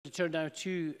turn now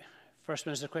to First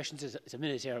Minister questions. It's a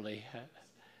minute early,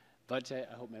 but I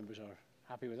hope members are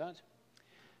happy with that.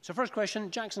 So first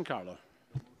question, Jackson Carlo.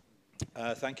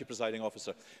 Thank you, Presiding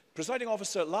Officer. Presiding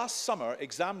Officer, last summer,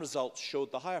 exam results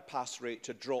showed the higher pass rate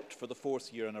had dropped for the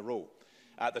 4th year in a row.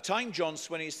 At the time, John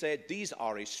Swinney said these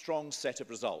are a strong set of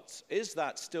results. Is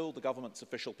that still the Government's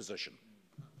official position?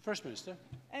 First Minister.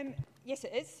 Yes,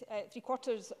 it is.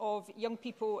 3/4 of young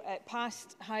people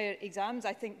passed higher exams.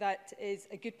 I think that is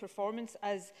a good performance.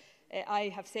 As I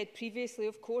have said previously,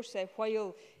 of course,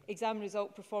 while exam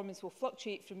result performance will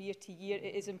fluctuate from year to year,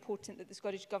 it is important that the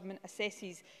Scottish Government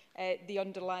assesses the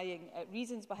underlying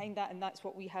reasons behind that, and that's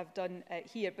what we have done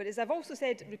here. But as I've also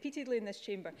said repeatedly in this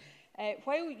chamber,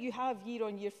 while you have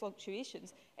year-on-year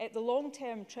fluctuations, the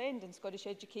long-term trend in Scottish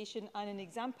education and in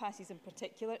exam passes in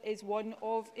particular is one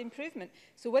of improvement.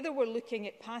 So whether we're looking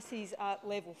at passes at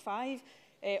level 5,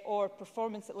 or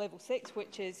performance at level 6,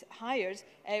 which is Highers,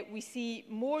 we see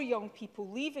more young people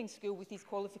leaving school with these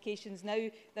qualifications now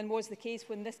than was the case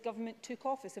when this government took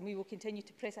office, and we will continue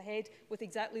to press ahead with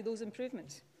exactly those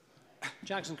improvements.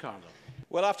 Jackson Carlo.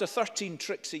 Well, after 13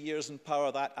 tricksy years in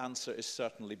power, that answer is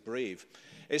certainly brave,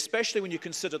 especially when you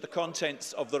consider the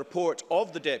contents of the report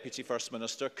of the Deputy First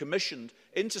Minister commissioned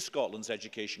into Scotland's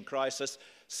education crisis,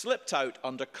 slipped out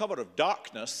under cover of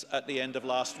darkness at the end of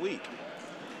last week.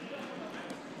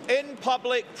 In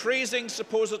public, praising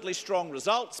supposedly strong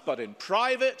results, but in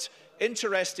private,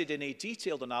 interested in a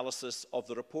detailed analysis of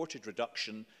the reported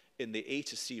reduction in the A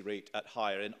to C rate at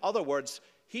Higher. In other words,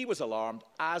 he was alarmed,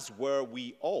 as were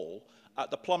we all, at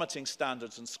the plummeting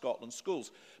standards in Scotland's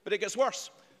schools. But it gets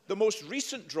worse. The most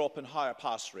recent drop in higher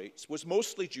pass rates was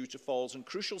mostly due to falls in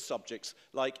crucial subjects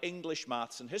like English,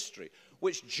 maths and history,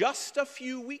 which just a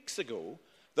few weeks ago,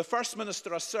 the First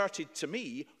Minister asserted to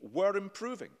me were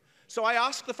improving. So I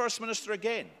ask the First Minister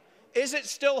again, is it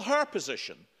still her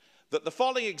position that the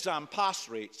falling exam pass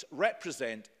rates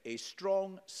represent a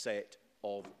strong set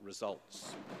of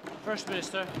results? First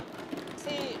Minister.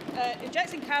 See, if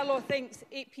Jackson Carlo thinks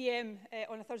 8 p.m.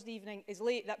 On a Thursday evening is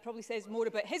late, that probably says more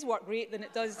about his work rate than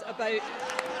it does about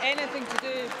anything to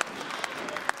do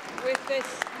with this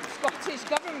Scottish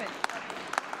Government.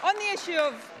 On the issue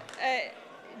of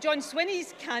John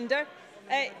Swinney's candour,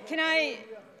 can I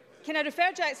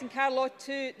refer Jackson Carlo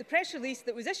to the press release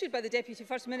that was issued by the Deputy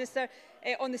First Minister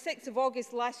on the 6th of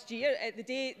August last year, the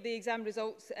day the exam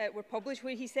results were published,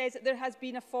 where he says that there has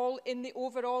been a fall in the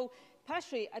overall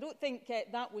pass rate. I don't think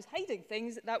that was hiding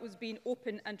things, that was being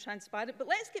open and transparent. But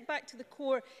let's get back to the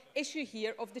core issue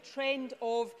here of the trend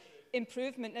of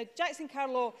improvement. Now, Jackson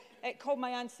Carlo called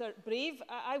my answer brave.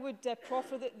 I would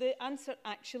proffer that the answer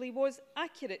actually was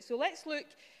accurate. So let's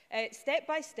look step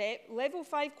by step. Level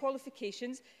 5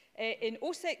 qualifications. In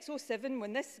 06-07,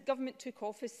 when this government took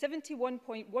office,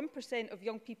 71.1% of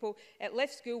young people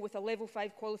left school with a level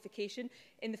 5 qualification.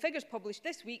 In the figures published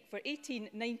this week for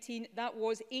 18-19, that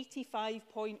was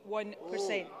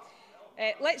 85.1%.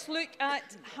 Let's look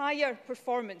at higher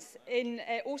performance. In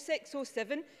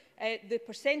 06-07, the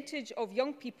percentage of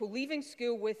young people leaving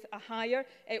school with a higher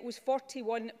was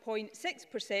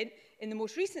 41.6%. In the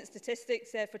most recent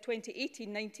statistics for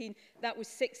 2018-19, that was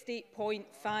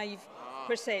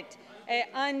 60.5%.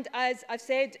 And as I've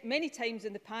said many times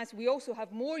in the past, we also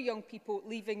have more young people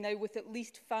leaving now with at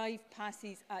least 5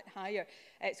 passes at Higher.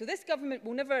 So this government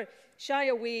will never shy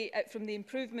away from the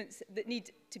improvements that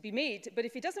need to be made. But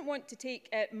if he doesn't want to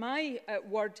take my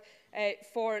word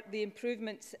for the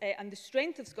improvements and the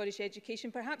strength of Scottish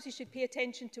education, perhaps he should pay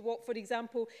attention to what, for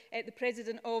example, the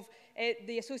President of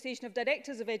the Association of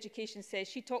Directors of Education says.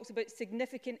 She talks about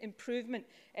significant improvement,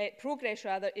 progress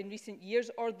rather, in recent years,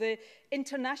 or the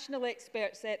international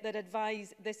experts that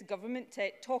advise this government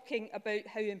talking about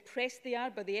how impressed they are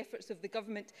by the efforts of the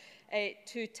government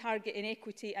to target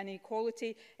inequity and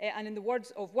inequality. And in the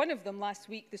words of one of them last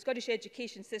week, the Scottish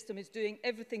education system is doing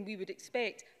everything we would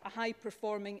expect a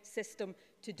high-performing system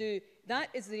to do. That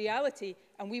is the reality,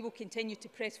 and we will continue to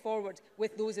press forward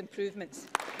with those improvements.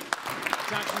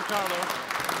 Jackson Carlo.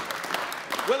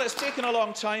 Well, it's taken a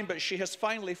long time, but she has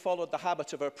finally followed the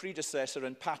habit of her predecessor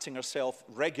in patting herself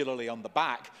regularly on the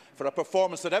back for a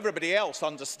performance that everybody else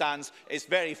understands is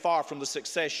very far from the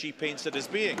success she paints it as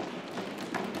being.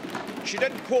 She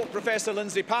didn't quote Professor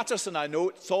Lindsay Patterson, I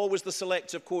note. It's always the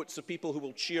selective quotes of people who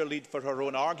will cheerlead for her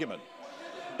own argument.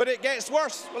 But it gets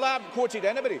worse. Well, I haven't quoted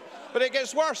anybody, but it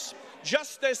gets worse.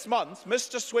 Just this month,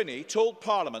 Mr Swinney told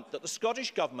Parliament that the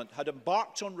Scottish Government had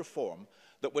embarked on reform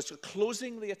that was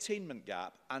closing the attainment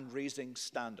gap and raising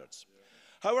standards.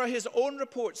 However, his own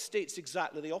report states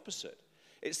exactly the opposite.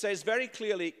 It says very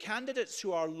clearly candidates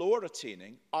who are lower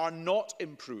attaining are not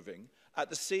improving at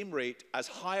the same rate as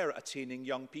higher attaining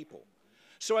young people.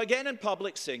 So again in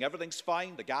public saying everything's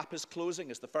fine, the gap is closing,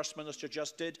 as the First Minister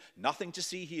just did, nothing to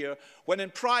see here, when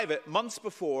in private, months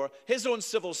before, his own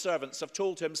civil servants have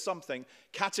told him something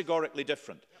categorically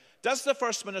different. Does the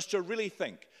First Minister really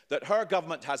think that her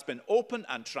government has been open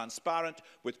and transparent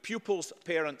with pupils,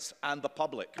 parents and the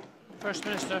public? First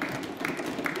Minister.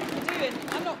 I do, and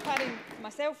I'm not patting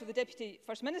myself or the Deputy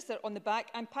First Minister on the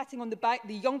back, I'm patting on the back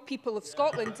the young people of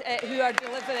Scotland who are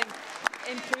delivering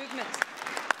improvements.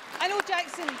 I know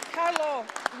Jackson Carlaw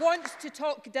wants to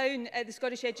talk down the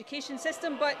Scottish education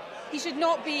system, but he should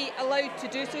not be allowed to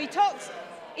do so. He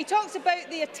talks about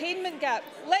the attainment gap.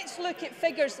 Let's look at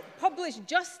figures published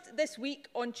just this week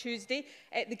on Tuesday.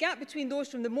 The gap between those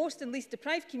from the most and least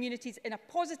deprived communities in a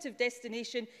positive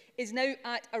destination is now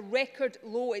at a record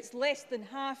low. It's less than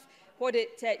half what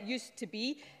it used to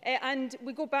be. And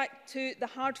we go back to the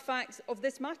hard facts of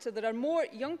this matter. There are more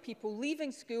young people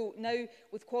leaving school now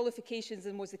with qualifications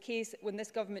than was the case when this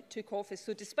government took office.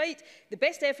 So despite the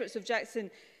best efforts of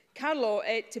Jackson Carlaw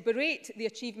to berate the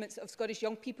achievements of Scottish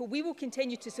young people, we will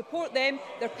continue to support them,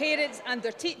 their parents and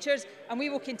their teachers, and we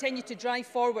will continue to drive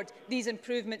forward these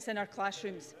improvements in our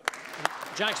classrooms.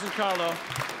 Jackson Carlaw.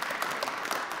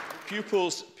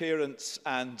 Pupils, parents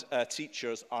and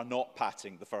teachers are not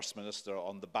patting the First Minister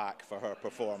on the back for her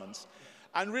performance.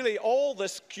 And really, all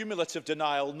this cumulative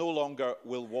denial no longer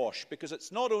will wash, because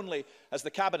it's not only has the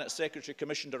Cabinet Secretary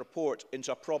commissioned a report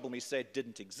into a problem he said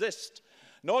didn't exist,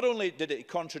 not only did it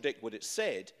contradict what it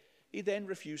said, he then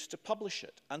refused to publish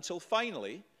it, until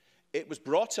finally it was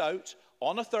brought out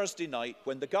on a Thursday night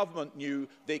when the government knew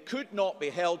they could not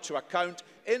be held to account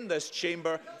in this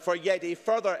chamber for yet a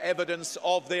further evidence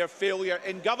of their failure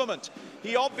in government.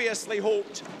 He obviously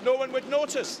hoped no one would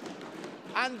notice.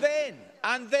 And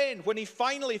then, when he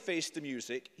finally faced the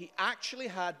music, he actually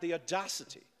had the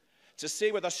audacity to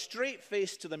say with a straight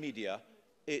face to the media,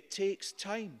 it takes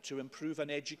time to improve an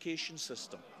education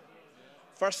system.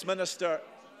 First Minister,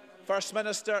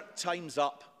 time's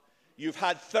up. You've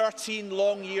had 13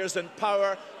 long years in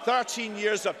power, 13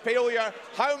 years of failure.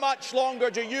 How much longer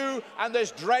do you and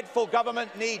this dreadful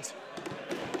government need?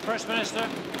 First Minister.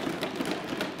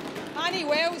 Annie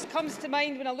Wells comes to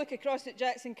mind when I look across at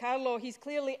Jackson Carlaw. He's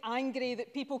clearly angry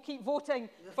that people keep voting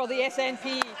for the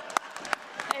SNP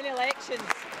in elections.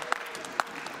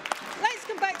 Let's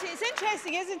come back to it. It's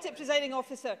interesting, isn't it, Presiding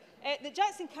Officer, that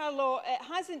Jackson Carlaw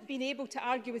hasn't been able to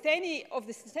argue with any of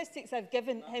the statistics I've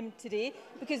given him today,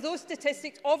 because those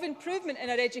statistics of improvement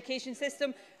in our education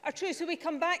system are true. So we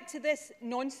come back to this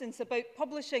nonsense about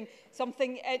publishing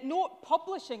something, not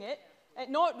publishing it,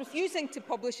 not refusing to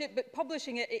publish it, but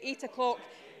publishing it at 8 o'clock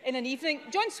in an evening.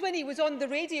 John Swinney was on the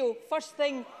radio first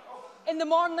thing in the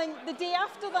morning the day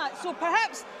after that. So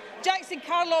perhaps Jackson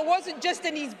Carlaw wasn't just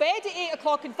in his bed at 8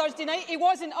 o'clock on Thursday night. He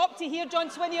wasn't up to hear John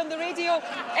Swinney on the radio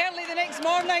early the next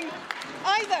morning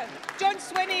either. John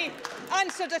Swinney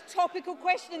answered a topical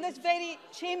question in this very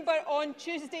chamber on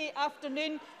Tuesday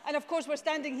afternoon. And of course, we're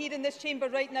standing here in this chamber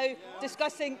right now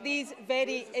discussing these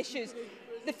very issues.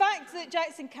 The fact that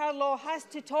Jackson Carlaw has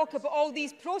to talk about all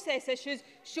these process issues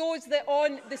shows that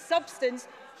on the substance,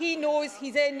 he knows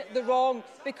he's in the wrong,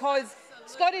 because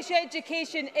Scottish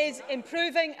education is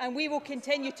improving and we will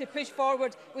continue to push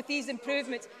forward with these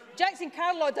improvements. Jackson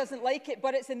Carlaw doesn't like it,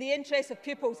 but it's in the interest of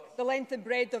pupils, the length and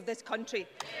breadth of this country.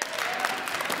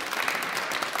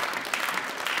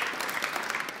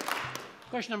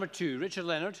 Question number 2, Richard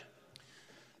Leonard.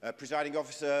 Presiding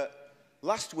Officer,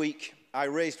 last week I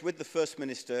raised with the First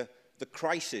Minister the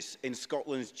crisis in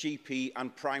Scotland's GP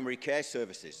and primary care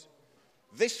services.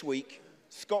 This week,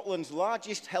 Scotland's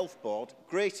largest health board,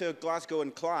 Greater Glasgow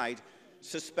and Clyde,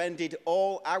 suspended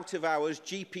all out-of-hours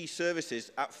GP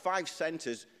services at 5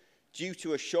 centres due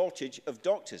to a shortage of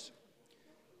doctors.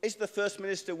 Is the First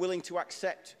Minister willing to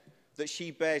accept that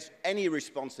she bears any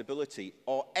responsibility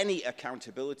or any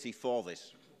accountability for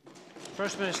this?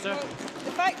 First Minister. Well,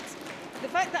 the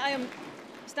fact that I am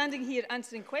standing here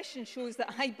answering questions shows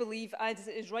that I believe, as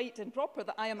it is right and proper,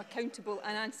 that I am accountable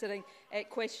and answering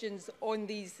questions on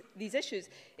these issues.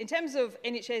 In terms of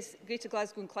NHS Greater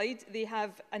Glasgow and Clyde, they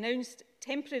have announced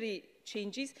temporary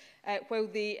changes while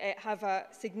they have a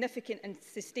significant and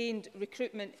sustained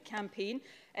recruitment campaign.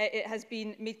 It has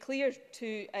been made clear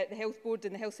to the Health Board,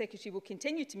 and the Health Secretary will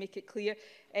continue to make it clear,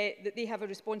 that they have a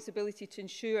responsibility to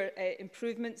ensure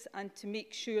improvements and to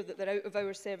make sure that their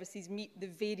out-of-hours services meet the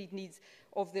varied needs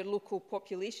of their local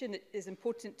population. It is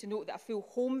important to note that a full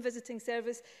home visiting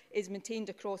service is maintained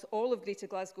across all of Greater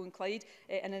Glasgow and Clyde,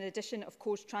 and in addition, of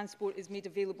course, transport is made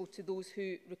available to those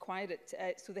who require it.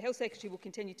 So the Health Secretary will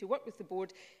continue to work with the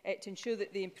Board to ensure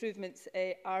that the improvements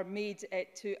are made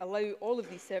to allow all of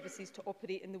these services to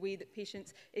operate in the way that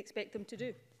patients expect them to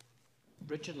do.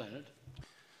 Richard Leonard.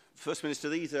 First Minister,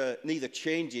 these are neither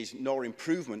changes nor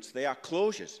improvements, they are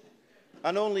closures.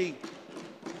 And only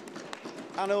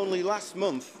last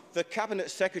month, the Cabinet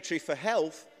Secretary for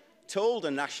Health told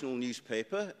a national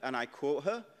newspaper, and I quote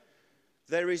her,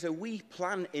 "There is a wee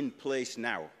plan in place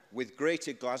now with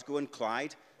Greater Glasgow and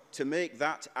Clyde to make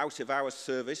that out-of-hours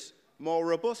service more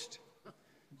robust."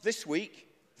 This week,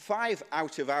 5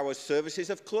 out-of-hours services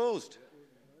have closed.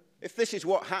 If this is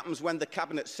what happens when the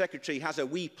Cabinet Secretary has a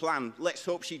wee plan, let's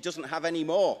hope she doesn't have any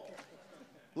more.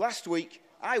 Last week,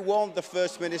 I warned the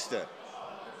First Minister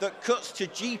that cuts to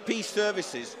GP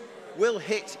services will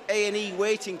hit A&E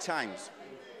waiting times.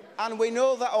 And we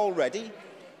know that already.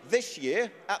 This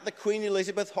year, at the Queen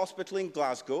Elizabeth Hospital in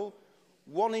Glasgow,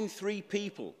 1 in 3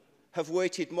 people have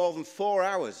waited more than 4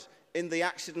 hours in the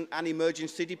accident and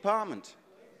emergency department.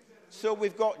 So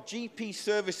we've got GP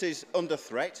services under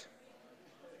threat,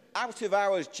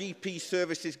 out-of-hours GP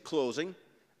services closing,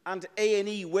 and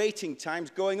A&E waiting times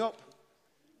going up.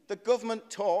 The government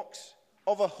talks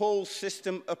of a whole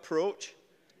system approach.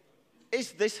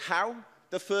 Is this how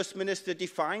the First Minister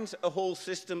defines a whole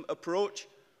system approach,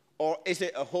 or is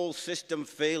it a whole system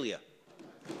failure?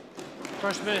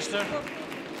 First Minister. Well,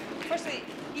 firstly,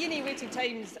 E&E waiting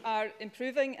times are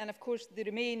improving, and of course they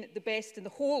remain the best in the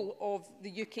whole of the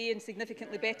UK and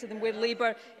significantly better than where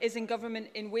Labour is in government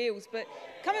in Wales. But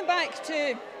coming back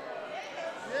to...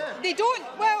 They don't...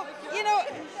 Well, you know,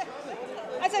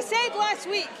 as I said last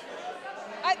week,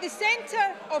 at the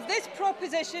centre of this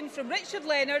proposition from Richard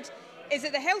Leonard is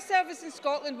that the health service in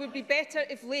Scotland would be better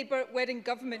if Labour were in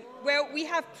government. Well, we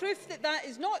have proof that that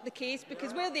is not the case,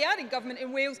 because where they are in government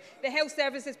in Wales, the health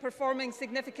service is performing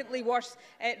significantly worse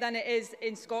than it is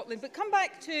in Scotland. But come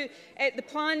back to the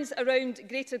plans around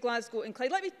Greater Glasgow and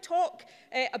Clyde. Let me talk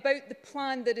about the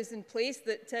plan that is in place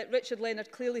that Richard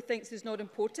Leonard clearly thinks is not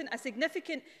important. A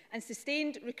significant and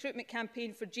sustained recruitment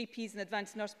campaign for GPs and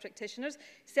advanced nurse practitioners,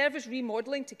 service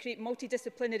remodelling to create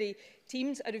multidisciplinary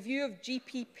teams, a review of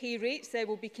GP pay rates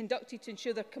will be conducted to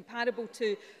ensure they're comparable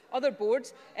to other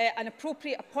boards, an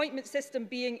appropriate appointment system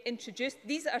being introduced.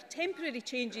 These are temporary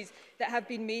changes that have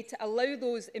been made to allow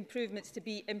those improvements to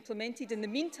be implemented. In the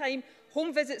meantime,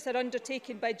 home visits are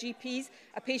undertaken by GPs,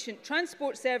 a patient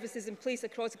transport service is in place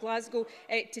across Glasgow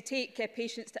to take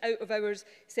patients to out-of-hours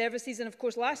services. And of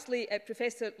course, lastly,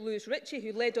 Professor Lewis Ritchie,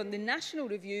 who led on the national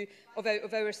review of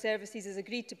out-of-hours services, has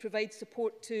agreed to provide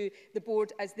support to the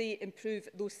board as they improve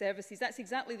those services. That's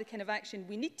exactly the kind of action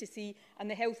we need to see, and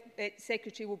the Health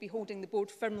Secretary will be holding the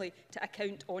board firmly to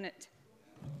account on it.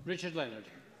 Richard Leonard.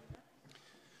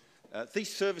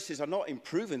 These services are not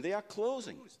improving, they are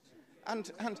closing.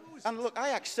 And look, I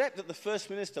accept that the First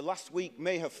Minister last week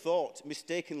may have thought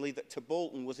mistakenly that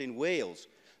Bolton was in Wales,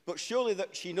 but surely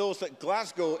that she knows that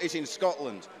Glasgow is in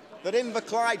Scotland, that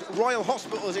Inverclyde Royal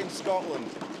Hospital is in Scotland,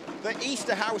 that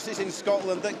Easter House is in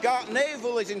Scotland, that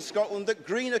Gartnavel is in Scotland, that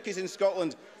Greenock is in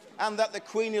Scotland, and that the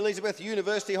Queen Elizabeth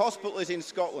University Hospital is in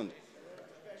Scotland.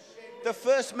 The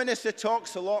First Minister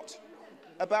talks a lot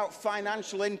about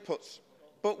financial inputs,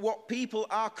 but what people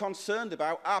are concerned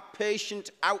about are patient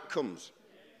outcomes.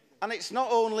 And it's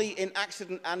not only in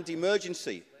accident and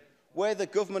emergency where the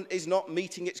government is not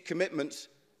meeting its commitments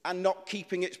and not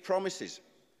keeping its promises.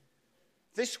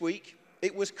 This week,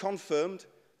 it was confirmed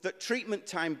that treatment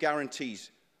time guarantees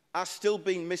are still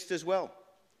being missed as well.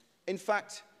 In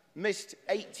fact, missed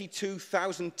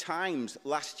 82,000 times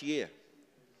last year.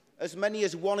 As many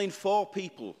as 1 in 4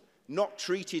 people not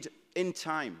treated in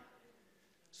time.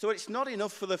 So it's not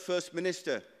enough for the First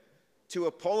Minister to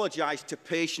apologise to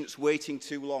patients waiting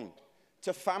too long,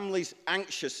 to families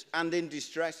anxious and in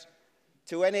distress,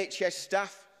 to NHS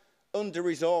staff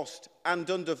under-resourced and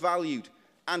undervalued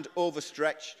and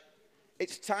overstretched.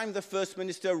 It's time the First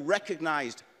Minister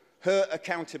recognised her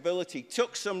accountability,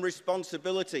 took some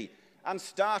responsibility and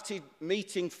started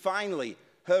meeting, finally,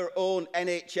 her own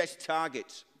NHS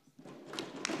targets.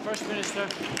 First Minister.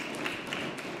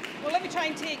 Well, let me try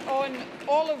and take on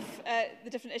all of the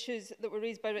different issues that were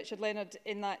raised by Richard Leonard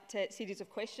in that series of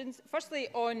questions. Firstly,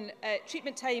 on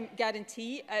treatment time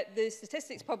guarantee, the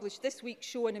statistics published this week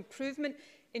show an improvement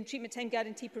in treatment time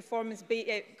guarantee performance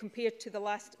compared to the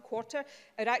last quarter.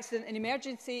 Our accident and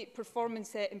emergency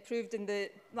performance improved in the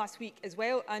last week as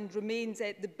well and remains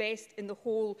the best in the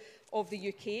whole of the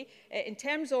UK. In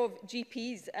terms of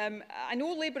GPs, I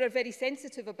know Labour are very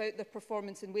sensitive about their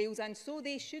performance in Wales, and so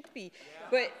they should be.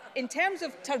 But in terms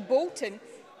of Turbolton,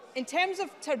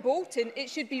 it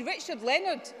should be Richard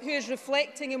Leonard who is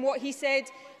reflecting on what he said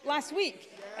last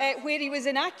week, where he was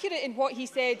inaccurate in what he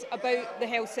said about the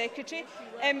Health Secretary.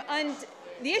 And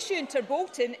the issue in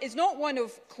Turbolton is not one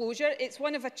of closure, it's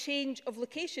one of a change of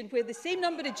location, where the same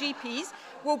number of GPs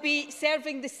will be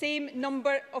serving the same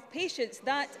number of patients.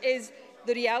 That is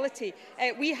the reality.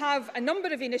 We have a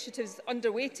number of initiatives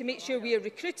underway to make sure we are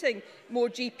recruiting more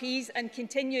GPs and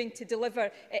continuing to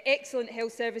deliver excellent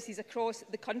health services across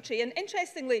the country. And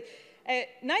interestingly,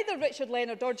 neither Richard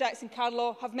Leonard or Jackson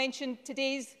Carlaw have mentioned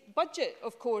today's budget,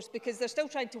 of course, because they're still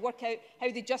trying to work out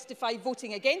how they justify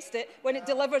voting against it when it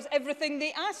delivers everything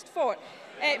they asked for.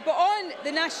 But on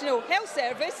the National Health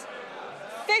Service,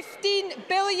 £15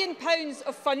 billion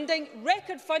of funding,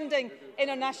 record funding in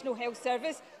our National Health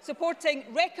Service, supporting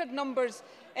record numbers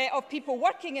of people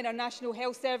working in our National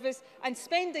Health Service, and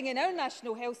spending in our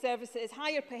National Health Service that is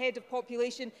higher per head of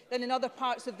population than in other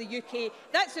parts of the UK.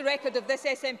 That's the record of this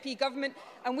SNP government,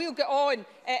 and we'll get on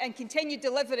and continue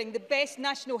delivering the best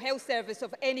National Health Service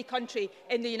of any country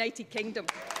in the United Kingdom.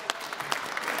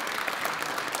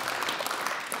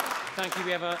 Thank you.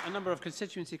 We have a number of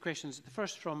constituency questions. The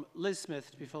first from Liz Smith,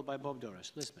 to be followed by Bob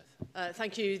Doris. Liz Smith.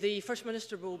 Thank you. The First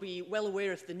Minister will be well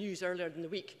aware of the news earlier in the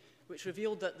week, which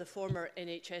revealed that the former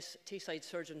NHS Tayside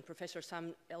surgeon, Professor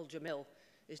Sam El-Jamil,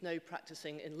 is now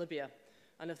practising in Libya,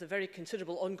 and of the very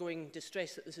considerable ongoing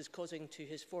distress that this is causing to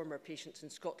his former patients in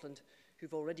Scotland,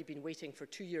 who've already been waiting for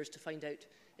 2 years to find out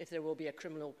if there will be a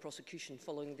criminal prosecution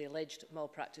following the alleged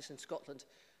malpractice in Scotland.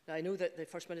 Now, I know that the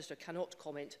First Minister cannot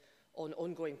comment on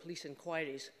ongoing police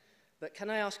inquiries, but can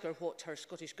I ask her what her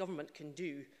Scottish Government can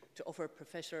do to offer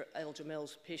Professor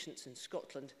El-Jamil's patients in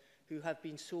Scotland, who have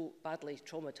been so badly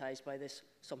traumatised by this,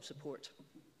 some support?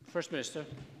 First Minister.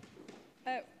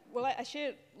 Well, I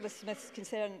share Liz Smith's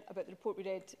concern about the report we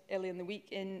read earlier in the week.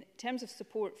 In terms of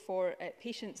support for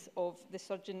patients of the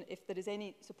surgeon, if there is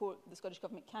any support the Scottish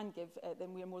Government can give,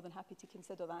 then we are more than happy to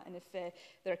consider that. And if there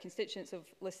are constituents of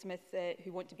Liz Smith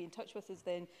who want to be in touch with us,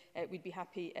 then we'd be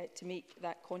happy to make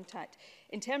that contact.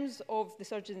 In terms of the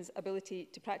surgeon's ability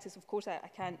to practice, of course, I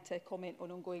can't comment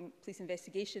on ongoing police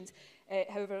investigations.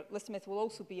 However, Liz Smith will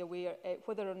also be aware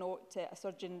whether or not a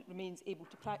surgeon remains able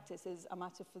to practice is a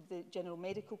matter for the General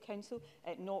Medical Council,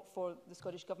 not for the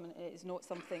Scottish Government. It is not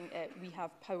something we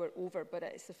have power over, but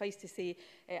suffice to say,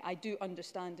 I do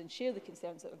understand and share the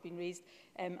concerns that have been raised,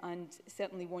 and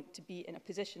certainly want to be in a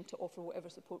position to offer whatever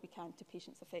support we can to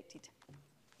patients affected.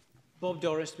 Bob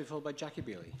Doris, to be followed by Jackie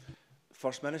Bailey.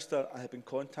 First Minister, I have been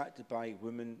contacted by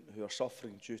women who are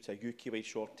suffering due to a UK-wide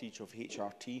shortage of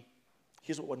HRT.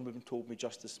 Here's what one woman told me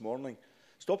just this morning.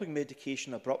 Stopping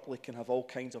medication abruptly can have all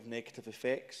kinds of negative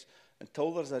effects.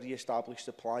 Until there's a re-established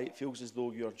supply, it feels as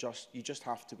though you just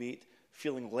have to wait,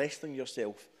 feeling less than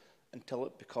yourself until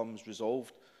it becomes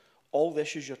resolved. All the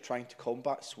issues you're trying to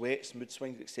combat, sweats, mood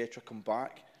swings, etc., come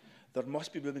back. There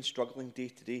must be women struggling day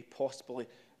to day, possibly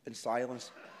in silence,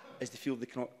 as they feel they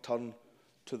cannot turn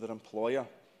to their employer.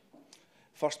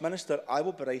 First Minister, I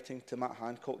will be writing to Matt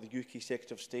Hancock, the UK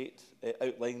Secretary of State,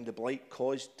 outlining the blight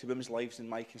caused to women's lives in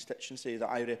my constituency that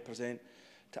I represent,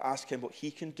 to ask him what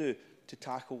he can do to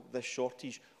tackle this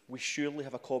shortage. We surely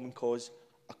have a common cause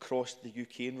across the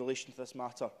UK in relation to this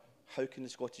matter. How can the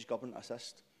Scottish Government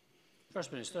assist?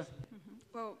 First Minister.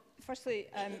 Well, firstly,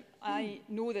 I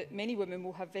know that many women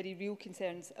will have very real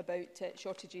concerns about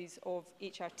shortages of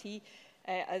HRT.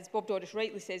 As Bob Doris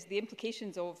rightly says, the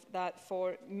implications of that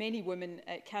for many women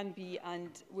can be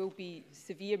and will be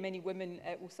severe. Many women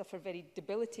will suffer very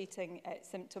debilitating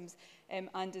symptoms,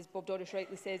 and as Bob Doris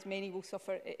rightly says, many will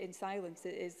suffer in silence.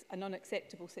 It is an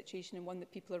unacceptable situation and one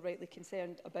that people are rightly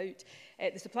concerned about.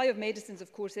 The supply of medicines,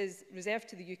 of course, is reserved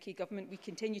to the UK Government. We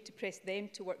continue to press them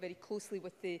to work very closely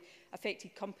with the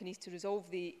affected companies to resolve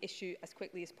the issue as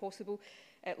quickly as possible.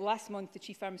 Last month, the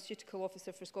Chief Pharmaceutical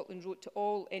Officer for Scotland wrote to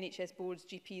all NHS boards,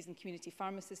 GPs and community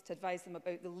pharmacists to advise them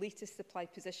about the latest supply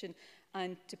position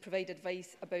and to provide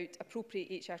advice about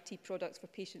appropriate HRT products for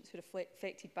patients who are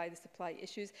affected by the supply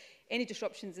issues. Any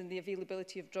disruptions in the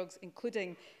availability of drugs,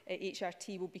 including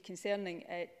HRT, will be concerning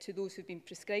to those who have been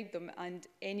prescribed them, and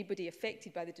anybody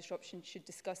affected by the disruption should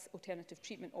discuss alternative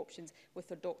treatment options with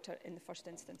their doctor in the first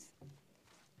instance.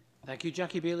 Thank you.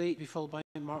 Jackie Bailey, to be followed by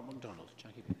Mark MacDonald.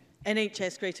 Jackie Bailey.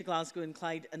 NHS Greater Glasgow and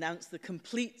Clyde announced the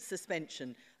complete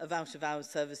suspension of out-of-hours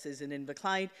services in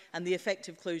Inverclyde and the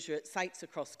effective closure at sites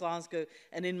across Glasgow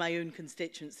and in my own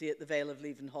constituency at the Vale of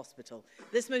Leven Hospital.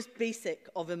 This most basic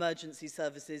of emergency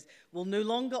services will no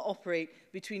longer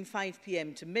operate between 5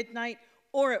 p.m. to midnight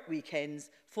or at weekends,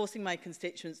 forcing my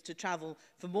constituents to travel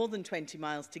for more than 20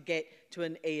 miles to get to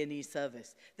an A&E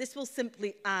service. This will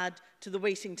simply add to the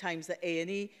waiting times at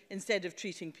A&E instead of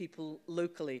treating people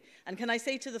locally. And can I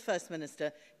say to the First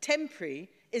Minister, temporary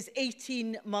is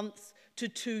 18 months to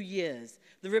 2 years.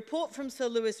 The report from Sir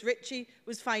Lewis Ritchie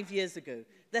was 5 years ago.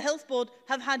 The Health Board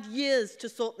have had years to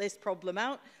sort this problem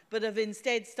out, but have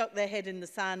instead stuck their head in the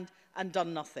sand and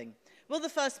done nothing. Will the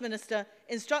First Minister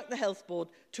instruct the Health Board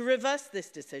to reverse this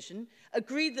decision,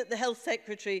 agree that the Health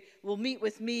Secretary will meet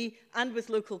with me and with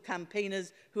local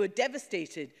campaigners who are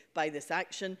devastated by this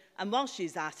action, and while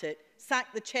she's at it,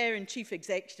 sack the Chair and Chief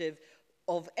Executive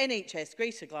of NHS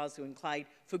Greater Glasgow and Clyde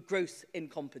for gross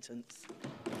incompetence?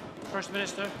 First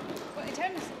Minister. Well, in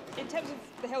terms of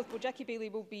the Health Board, Jackie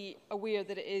Baillie will be aware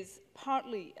that it is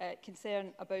partly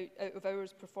concern about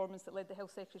out-of-hours performance that led the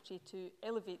Health Secretary to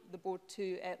elevate the board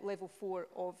to level 4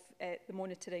 of the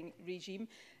monitoring regime.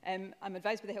 I'm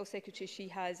advised by the Health Secretary she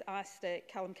has asked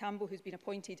Callum Campbell, who's been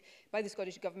appointed by the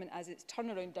Scottish Government as its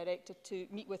turnaround director, to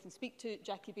meet with and speak to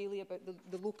Jackie Baillie about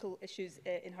the local issues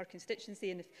in her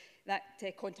constituency, and if that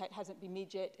contact hasn't been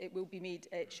made yet, it will be made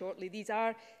shortly. These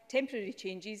are temporary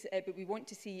changes, but we want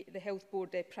to see the Health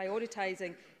Board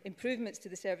prioritising improvements to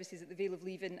the services at the Vale of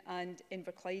Leven and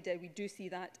Inverclyde. We do see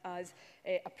that as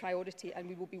a priority, and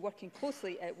we will be working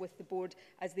closely with the board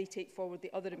as they take forward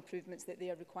the other improvements that they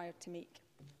are required to make.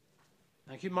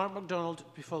 Thank you. Mark MacDonald, to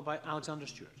be followed by Alexander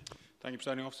Stewart. Thank you,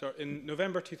 Presiding Officer. In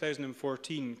November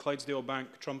 2014, Clydesdale Bank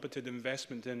trumpeted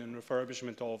investment in and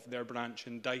refurbishment of their branch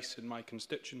in Dyce in my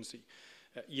constituency.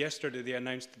 Yesterday, they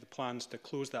announced the plans to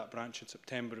close that branch in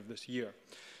September of this year.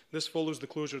 This follows the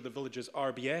closure of the village's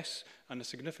RBS and a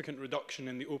significant reduction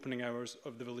in the opening hours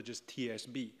of the village's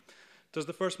TSB. Does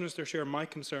the First Minister share my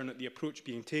concern at the approach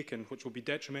being taken, which will be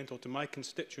detrimental to my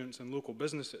constituents and local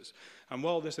businesses? And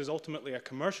while this is ultimately a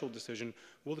commercial decision,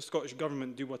 will the Scottish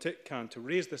Government do what it can to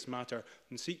raise this matter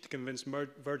and seek to convince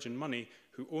Virgin Money,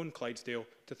 who own Clydesdale,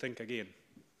 to think again?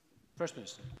 First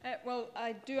Minister. Well,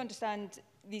 I do understand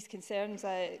these concerns.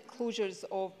 Closures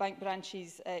of bank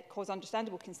branches cause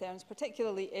understandable concerns,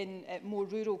 particularly in more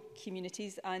rural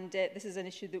communities, and this is an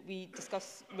issue that we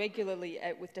discuss regularly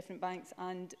with different banks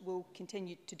and will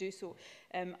continue to do so.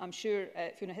 I'm sure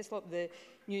Fiona Hislop, the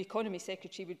New Economy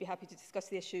Secretary, would be happy to discuss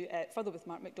the issue further with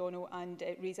Mark MacDonald and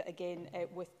raise it again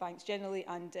with banks generally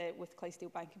and with Clydesdale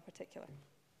Bank in particular.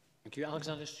 Thank you.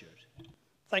 Alexander Stewart.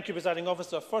 Thank you, Presiding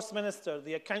Officer. First Minister,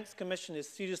 the Accounts Commission is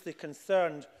seriously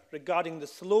concerned regarding the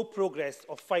slow progress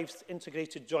of Fife's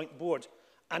Integrated Joint Board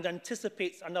and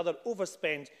anticipates another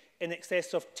overspend in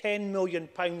excess of £10 million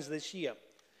this year.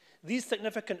 These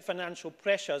significant financial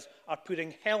pressures are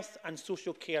putting health and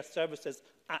social care services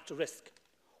at risk.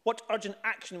 What urgent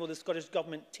action will the Scottish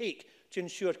Government take to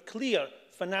ensure clear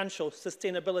financial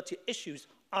sustainability issues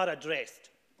are addressed?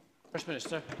 First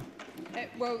Minister.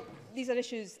 Well, these are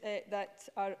issues that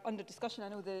are under discussion. I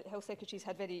know the Health Secretary's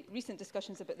had very recent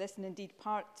discussions about this, and indeed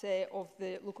part of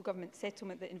the local government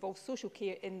settlement that involves social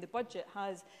care in the budget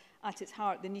has at its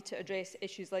heart the need to address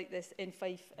issues like this in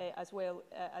Fife as well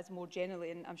as more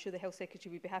generally, and I'm sure the Health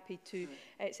Secretary would be happy to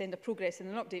send a progress and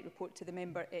an update report to the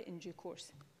member in due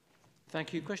course.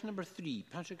 Thank you. Question number 3,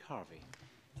 Patrick Harvey.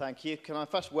 Thank you. Can I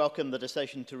first welcome the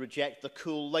decision to reject the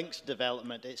Cool Links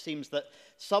development? It seems that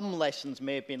some lessons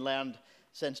may have been learned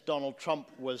since Donald Trump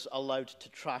was allowed to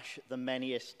trash the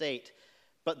Many estate.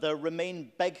 But there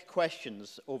remain big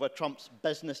questions over Trump's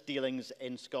business dealings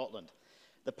in Scotland.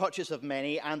 The purchase of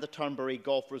Many and the Turnberry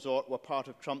Golf Resort were part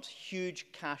of Trump's huge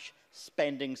cash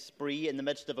spending spree in the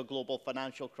midst of a global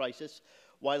financial crisis,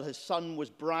 while his son was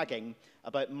bragging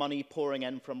about money pouring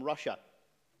in from Russia.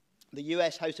 The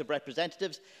US House of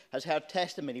Representatives has heard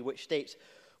testimony which states,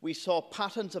 "We saw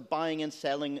patterns of buying and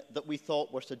selling that we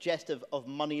thought were suggestive of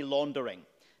money laundering."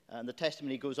 And the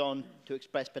testimony goes on to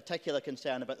express particular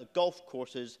concern about the golf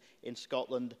courses in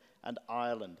Scotland and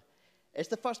Ireland. Is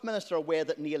the First Minister aware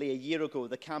that nearly a year ago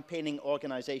the campaigning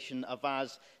organisation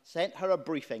Avaz sent her a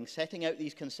briefing setting out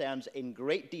these concerns in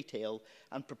great detail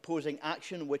and proposing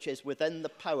action which is within the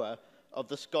power of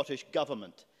the Scottish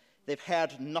Government? They've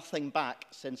heard nothing back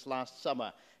since last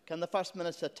summer. Can the First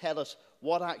Minister tell us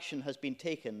what action has been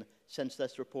taken since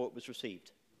this report was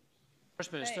received?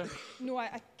 First Minister. No,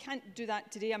 I can't do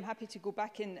that today. I'm happy to go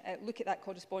back and look at that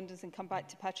correspondence and come back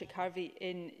to Patrick Harvie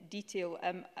in detail.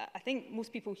 I think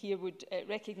most people here would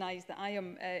recognise that I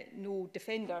am no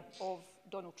defender of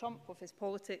Donald Trump, of his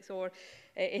politics or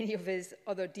any of his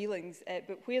other dealings.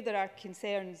 But where there are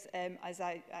concerns, as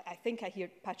I think I hear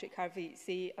Patrick Harvie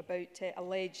say about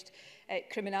alleged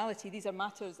criminality, these are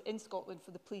matters in Scotland for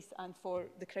the police and for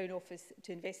the Crown Office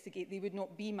to investigate. They would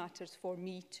not be matters for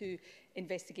me to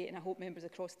investigate, and I hope members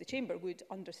across the chamber would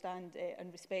understand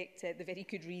and respect the very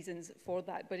good reasons for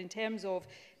that. But in terms of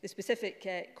the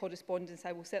specific correspondence,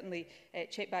 I will certainly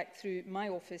check back through my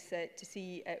office to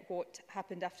see what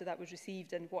happened after that was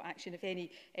received and what action, if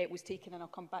any, was taken, and I'll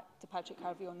come back to Patrick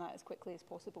Harvie on that as quickly as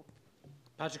possible.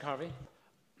 Patrick Harvie.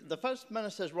 The First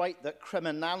Minister is right that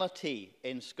criminality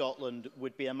in Scotland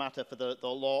would be a matter for the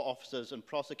law officers and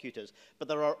prosecutors, but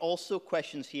there are also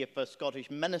questions here for Scottish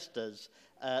ministers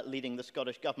leading the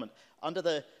Scottish Government. Under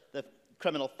the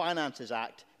Criminal Finances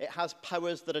Act, it has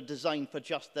powers that are designed for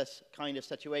just this kind of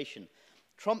situation.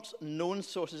 Trump's known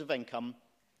sources of income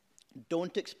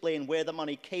don't explain where the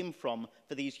money came from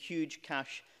for these huge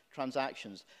cash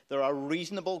transactions. There are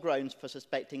reasonable grounds for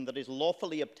suspecting that his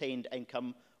lawfully obtained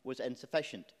income was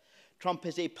insufficient. Trump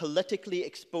is a politically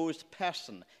exposed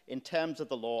person in terms of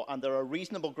the law, and there are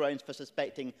reasonable grounds for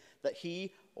suspecting that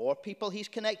he or people he's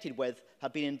connected with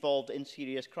have been involved in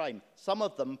serious crime. Some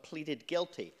of them pleaded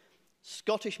guilty.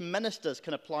 Scottish ministers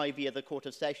can apply via the Court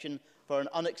of Session for an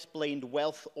unexplained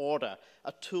wealth order,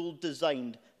 a tool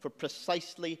designed for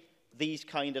precisely these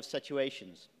kind of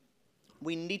situations.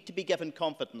 We need to be given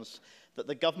confidence that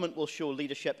the government will show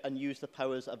leadership and use the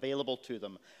powers available to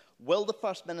them. Will the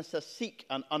First Minister seek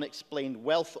an unexplained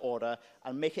wealth order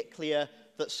and make it clear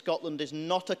that Scotland is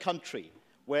not a country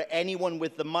where anyone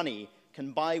with the money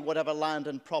can buy whatever land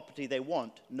and property they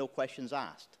want, no questions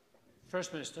asked?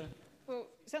 First Minister. Well,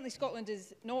 certainly Scotland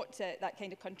is not that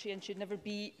kind of country and should never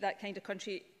be that kind of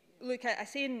country. Look, I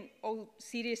say in all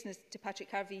seriousness to Patrick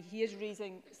Harvie, he is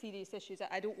raising serious issues.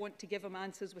 I don't want to give him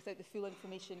answers without the full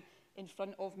information in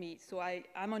front of me. So I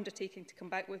am undertaking to come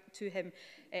back to him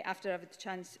after I've had the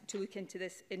chance to look into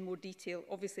this in more detail.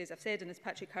 Obviously, as I've said, and as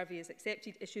Patrick Harvie has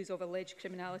accepted, issues of alleged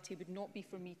criminality would not be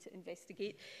for me to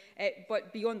investigate.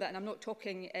 But beyond that, and I'm not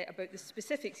talking about the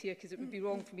specifics here because it would be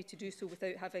wrong for me to do so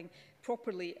without having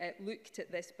properly looked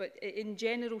at this, but in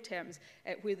general terms,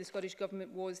 where the Scottish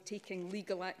Government was taking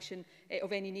legal action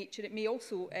of any nature, it may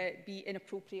also be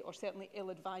inappropriate or certainly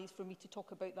ill-advised for me to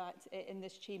talk about that in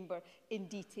this chamber in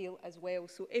detail as well.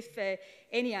 So if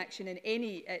any action in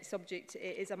any subject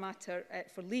is a matter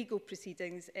for legal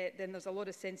proceedings, then there's a lot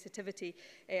of sensitivity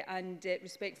and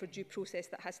respect for due process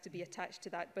that has to be attached to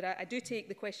that. But I do take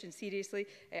the question seriously.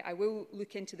 I will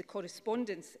look into the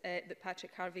correspondence that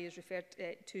Patrick Harvie has referred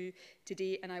to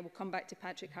today, and I will come back to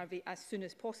Patrick Harvie as soon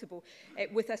as possible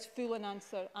with as full an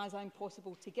answer as I'm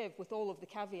possible to give, with all of the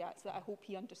caveats that I hope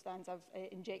he understands I've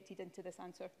injected into this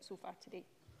answer so far today.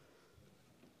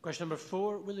 Question number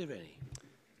 4, Willie Rennie.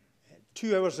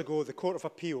 2 hours ago, the Court of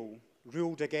Appeal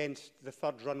ruled against the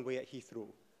third runway at Heathrow.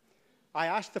 I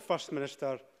asked the First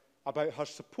Minister about her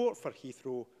support for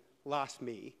Heathrow last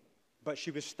May, but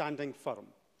she was standing firm.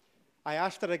 I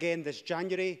asked her again this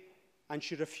January, and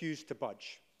she refused to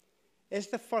budge. Is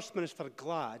the First Minister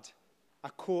glad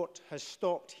a court has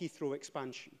stopped Heathrow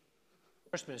expansion?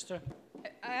 First Minister.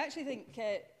 I actually think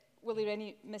Willie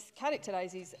Rennie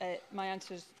mischaracterises my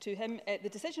answers to him. The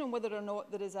decision on whether or not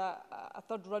there is a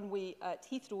third runway at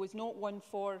Heathrow is not one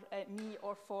for me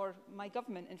or for my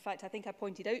government. In fact, I think I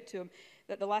pointed out to him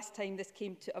that the last time this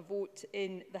came to a vote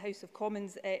in the House of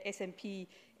Commons, SNP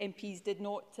MPs did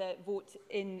not vote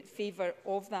in favour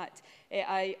of that.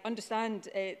 I understand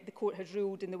the court has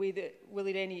ruled in the way that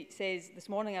Willie Rennie says this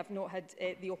morning. I've not had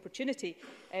the opportunity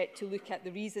to look at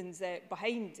the reasons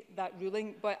behind that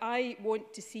ruling, but I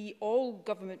want to see all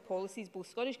government policies, both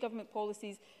Scottish Government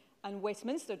policies and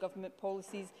Westminster Government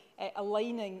policies,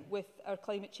 aligning with our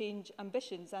climate change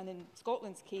ambitions, and in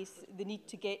Scotland's case, the need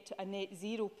to get to a net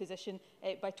zero position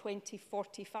by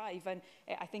 2045. And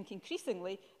I think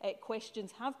increasingly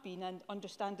questions have been, and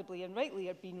understandably and rightly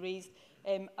are being raised,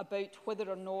 about whether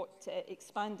or not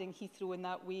expanding Heathrow in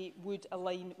that way would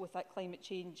align with that climate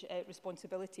change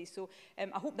responsibility. So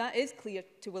I hope that is clear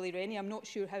to Willie Rennie. I'm not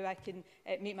sure how I can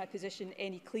make my position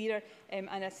any clearer. And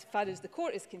as far as the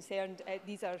court is concerned,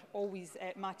 these are always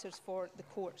matters for the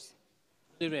courts.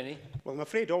 Willie Rennie. Well, I'm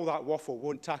afraid all that waffle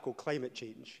won't tackle climate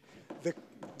change.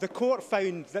 The court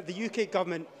found that the UK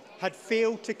government had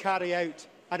failed to carry out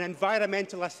an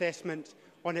environmental assessment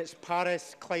on its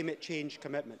Paris climate change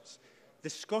commitments. The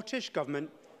Scottish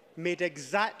Government made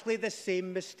exactly the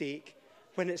same mistake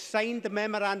when it signed the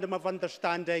Memorandum of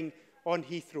Understanding on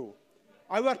Heathrow.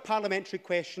 Our parliamentary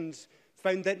questions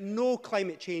found that no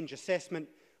climate change assessment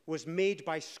was made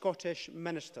by Scottish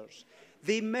ministers.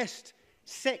 They missed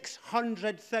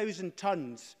 600,000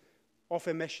 tonnes of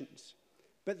emissions.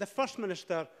 But the First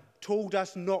Minister told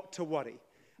us not to worry,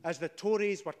 as the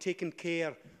Tories were taking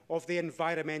care of the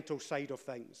environmental side of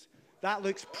things. That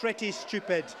looks pretty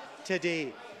stupid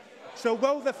today. So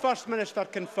will the First Minister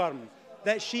confirm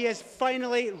that she is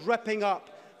finally ripping up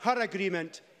her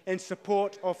agreement in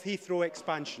support of Heathrow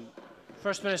expansion?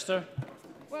 First Minister.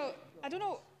 Well, I don't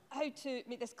know how to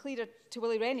make this clearer to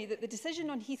Willie Rennie that the decision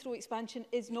on Heathrow expansion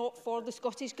is not for the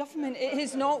Scottish Government. It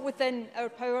is not within our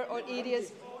power or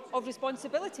areas of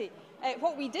responsibility.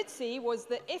 What we did say was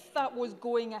that if that was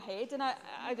going ahead, and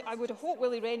I would hope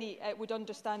Willie Rennie would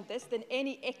understand this, then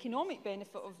any economic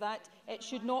benefit of that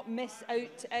should not miss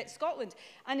out Scotland.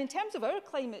 And in terms of our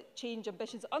climate change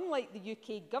ambitions, unlike the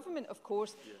UK Government, of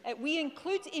course, we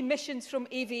include emissions from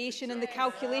aviation in the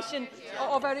calculation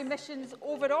of our emissions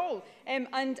overall.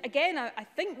 And again, I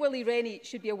think Willie Rennie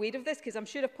should be aware of this, because I'm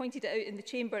sure I've pointed it out in the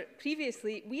Chamber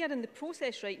previously. We are in the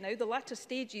process right now, the latter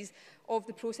stages of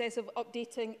the process of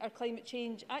updating our climate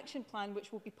change action plan,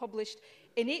 which will be published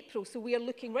in April. So we are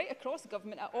looking right across the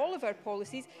government at all of our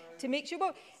policies to make sure.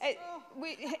 Well,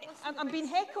 I'm being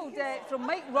heckled from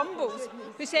Mike Rumbles,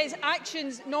 who says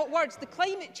actions, not words. The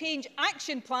climate change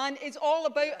action plan is all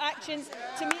about actions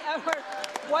to meet our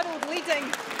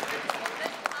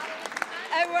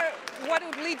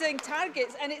world-leading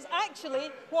targets, and it's actually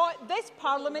what this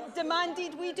Parliament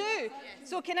demanded we do.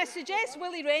 So can I suggest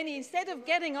Willie Rennie, instead of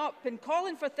getting up and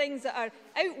calling for things that are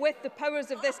out with the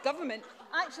powers of this government,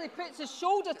 actually puts his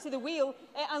shoulder to the wheel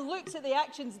and looks at the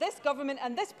actions this government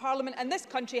and this Parliament and this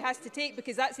country has to take,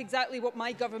 because that's exactly what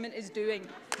my government is doing.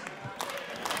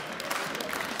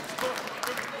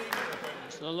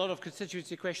 So a lot of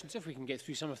constituency questions, if we can get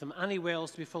through some of them. Annie Wells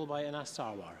to be followed by Anas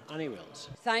Sarwar. Annie Wells.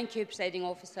 Thank you, Presiding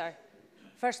Officer.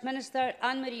 First Minister,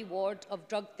 Anne-Marie Ward of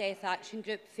Drug Death Action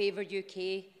Group Favour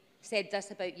UK said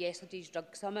this about yesterday's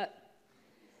drug summit.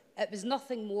 It was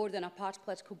nothing more than a party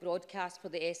political broadcast for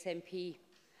the SNP,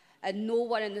 and no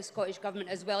one in the Scottish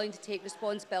Government is willing to take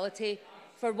responsibility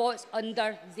for what's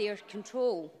under their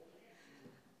control.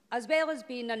 As well as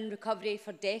being in recovery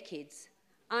for decades,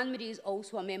 Anne-Marie is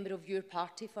also a member of your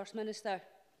party, First Minister.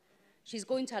 She's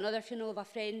going to another funeral of a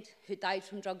friend who died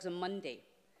from drugs on Monday,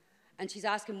 and she's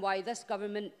asking why this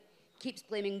government keeps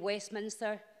blaming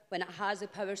Westminster when it has the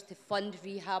powers to fund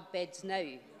rehab beds now.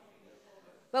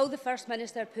 Will the First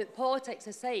Minister put politics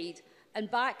aside and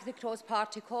back the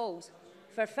cross-party calls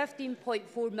for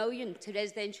 £15.4 million to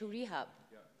residential rehab?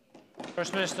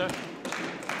 First Minister.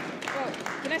 Well,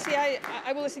 can I say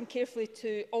I will listen carefully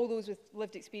to all those with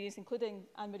lived experience, including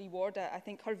Anne-Marie Ward. I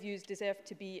think her views deserve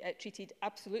to be treated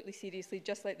absolutely seriously,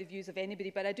 just like the views of anybody.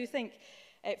 But I do think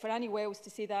for Annie Wells to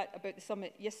say that about the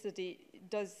summit yesterday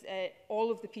does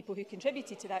all of the people who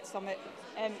contributed to that summit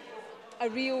a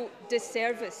real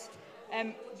disservice,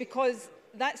 because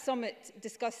that summit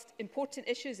discussed important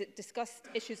issues. It discussed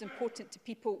issues important to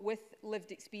people with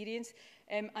lived experience,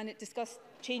 and it discussed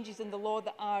changes in the law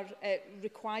that are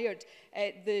required.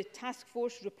 The task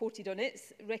force reported on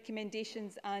its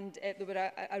recommendations, and there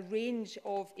were a range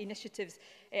of initiatives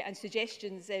and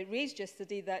suggestions raised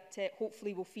yesterday that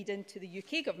hopefully will feed into the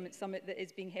UK Government Summit that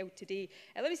is being held today.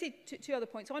 Let me say two other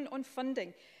points. On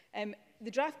funding,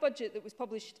 the draft budget that was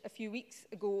published a few weeks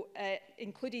ago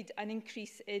included an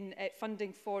increase in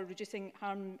funding for reducing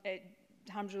harms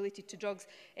related to drugs,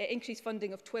 increased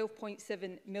funding of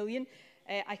 £12.7 million.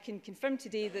 I can confirm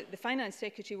today that the Finance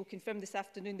Secretary will confirm this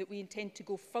afternoon that we intend to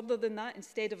go further than that.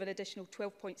 Instead of an additional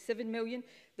 £12.7 million,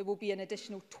 there will be an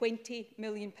additional £20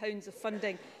 million of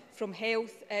funding from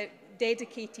health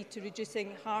dedicated to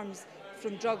reducing harms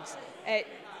from drugs.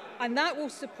 And that will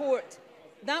support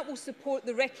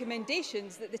the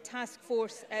recommendations that the task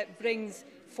force brings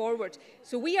forward.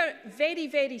 So we are very,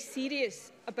 very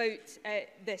serious about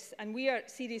this, and we are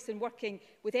serious in working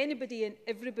with anybody and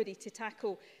everybody to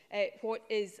tackle what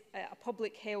is a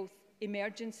public health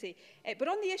emergency. But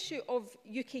on the issue of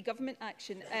UK Government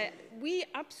action, we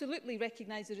absolutely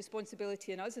recognise the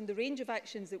responsibility in us, and the range of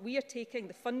actions that we are taking,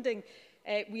 the funding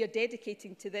we are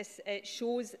dedicating to this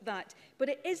shows that. But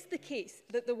it is the case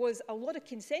that there was a lot of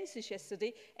consensus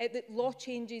yesterday that law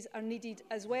changes are needed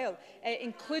as well,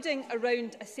 including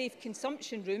around a safe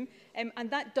consumption room, and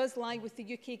that does lie with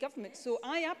the UK Government. So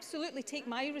I absolutely take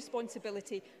my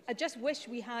responsibility. I just wish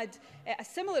we had a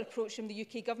similar approach from the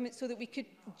UK Government so that we could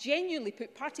genuinely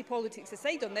put party politics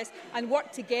aside on this and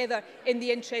work together in the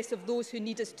interests of those who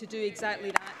need us to do exactly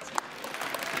that.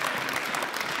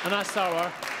 Anas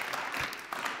Sarwar.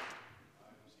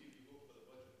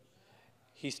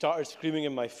 He started screaming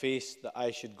in my face that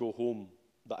I should go home,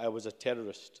 that I was a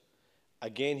terrorist.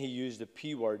 Again, he used the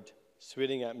P word,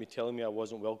 swearing at me, telling me I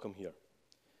wasn't welcome here.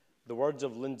 The words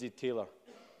of Lindsay Taylor,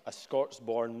 a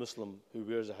Scots-born Muslim who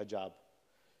wears a hijab.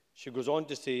 She goes on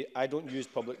to say, I don't use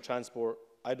public transport,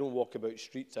 I don't walk about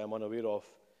streets I'm unaware of.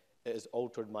 It has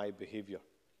altered my behaviour.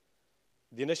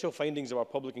 The initial findings of our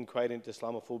public inquiry into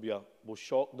Islamophobia will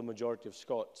shock the majority of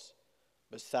Scots,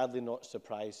 but sadly not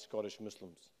surprise Scottish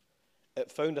Muslims.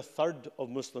 It found a third of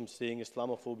Muslims saying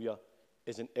Islamophobia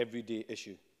is an everyday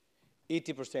issue.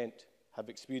 80% have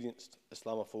experienced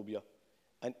Islamophobia,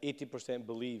 and 80%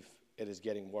 believe it is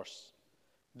getting worse.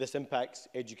 This impacts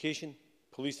education,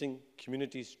 policing,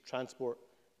 communities, transport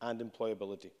and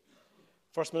employability.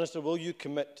 First Minister, will you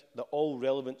commit that all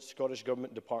relevant Scottish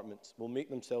Government departments will make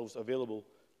themselves available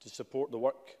to support the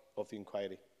work of the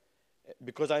inquiry?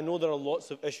 Because I know there are lots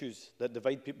of issues that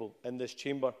divide people in this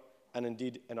chamber and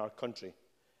indeed in our country.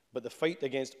 But the fight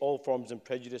against all forms of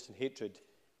prejudice and hatred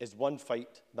is one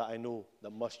fight that I know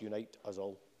that must unite us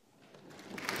all.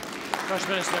 First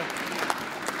Minister.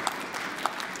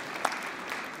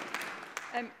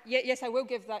 Yes, I will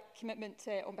give that commitment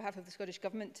on behalf of the Scottish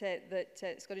Government that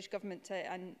the Scottish Government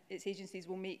and its agencies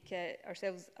will make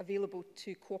ourselves available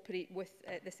to cooperate with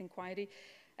this inquiry.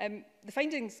 The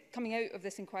findings coming out of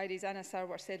this inquiry, as Anas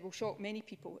Sarwar said, will shock many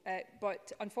people,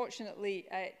 but unfortunately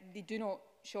they do not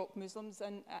shock Muslims,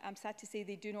 and I'm sad to say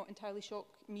they do not entirely shock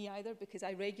me either, because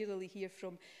I regularly hear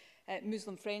from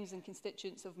Muslim friends and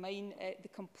constituents of mine the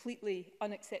completely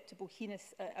unacceptable,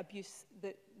 heinous abuse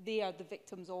that they are the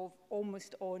victims of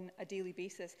almost on a daily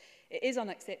basis. It is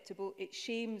unacceptable, it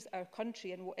shames our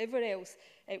country, and whatever else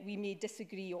we may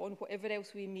disagree on, whatever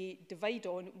else we may divide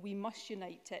on, we must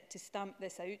unite to stamp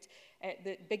this out.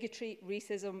 That bigotry,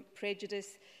 racism,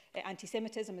 prejudice,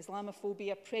 anti-Semitism,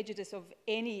 Islamophobia, prejudice of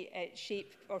any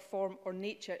shape or form or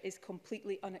nature is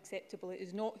completely unacceptable. It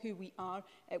is not who we are.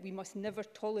 We must never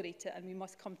tolerate it, and we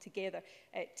must come together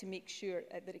to make sure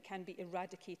that it can be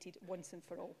eradicated once and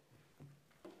for all.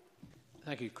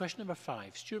 Thank you. Question number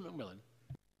 5, Stuart McMillan.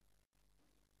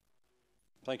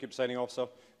 Thank you, Presiding Officer.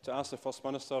 To ask the First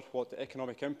Minister what the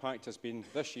economic impact has been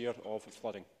this year of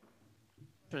flooding.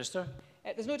 Minister.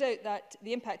 There's no doubt that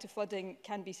the impact of flooding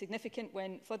can be significant.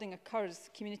 When flooding occurs,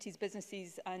 communities,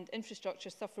 businesses and infrastructure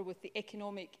suffer with the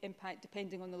economic impact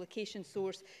depending on the location,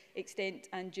 source, extent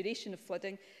and duration of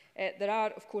flooding. There are,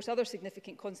 of course, other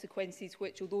significant consequences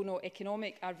which, although not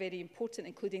economic, are very important,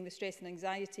 including the stress and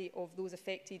anxiety of those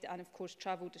affected and, of course,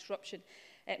 travel disruption.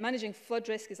 Managing flood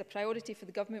risk is a priority for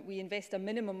the Government. We invest a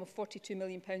minimum of £42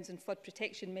 million in flood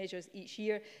protection measures each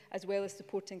year, as well as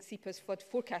supporting SEPA's flood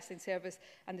forecasting service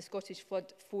and the Scottish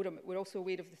Flood Forum. We're also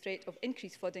aware of the threat of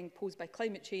increased flooding posed by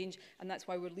climate change, and that's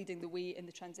why we're leading the way in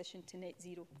the transition to net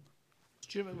zero.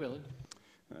 Stuart McMillan.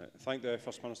 Thank the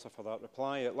First Minister for that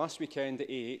reply. Last weekend, the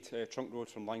A8 trunk road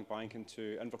from Langbank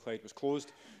into Inverclyde was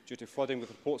closed due to flooding, with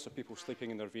reports of people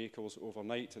sleeping in their vehicles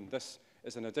overnight. And this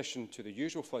is in addition to the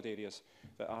usual flood areas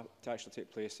that actually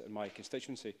take place in my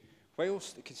constituency.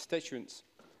 Whilst the constituents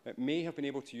may have been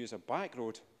able to use a back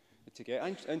road to get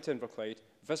into Inverclyde,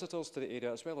 visitors to the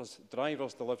area, as well as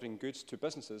drivers delivering goods to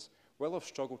businesses, will have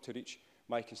struggled to reach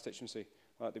my constituency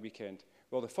at the weekend.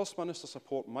 Will the First Minister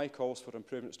support my calls for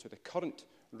improvements to the current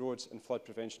roads and flood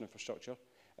prevention infrastructure,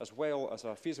 as well as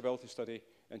a feasibility study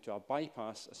into a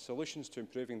bypass as solutions to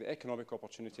improving the economic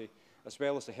opportunity, as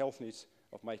well as the health needs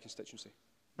of my constituency?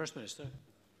 First Minister.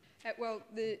 Well,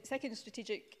 the second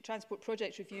Strategic Transport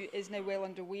Project Review is now well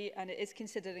underway, and it is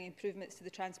considering improvements to the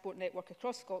transport network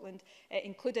across Scotland,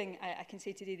 including, I can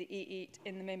say today, the A8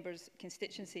 in the member's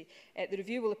constituency. The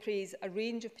review will appraise a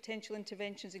range of potential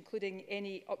interventions, including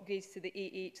any upgrades to the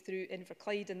A8 through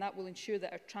Inverclyde, and that will ensure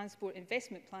that our transport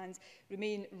investment plans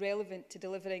remain relevant to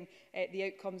delivering the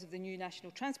outcomes of the new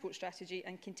National Transport Strategy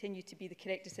and continue to be the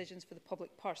correct decisions for the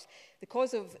public purse. The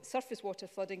cause of surface water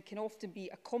flooding can often be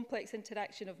a complex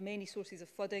interaction of many sources of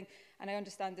flooding, and I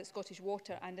understand that Scottish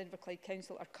Water and Inverclyde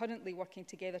Council are currently working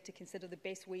together to consider the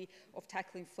best way of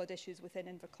tackling flood issues within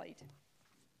Inverclyde.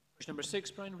 Question number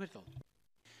 6, Brian Whittle.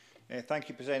 Thank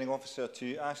you, Presiding Officer.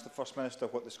 To ask the First Minister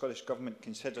what the Scottish Government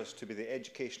considers to be the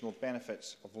educational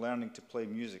benefits of learning to play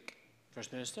music.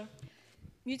 First Minister.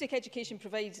 Music education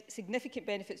provides significant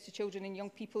benefits to children and young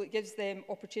people. It gives them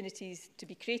opportunities to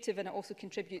be creative, and it also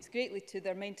contributes greatly to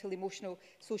their mental, emotional,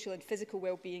 social and physical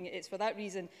well-being. It's for that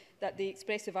reason that the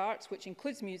expressive arts, which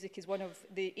includes music, is one of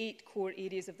the 8 core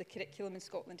areas of the curriculum in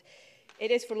Scotland. It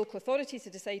is for local authorities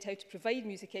to decide how to provide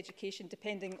music education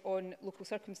depending on local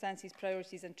circumstances,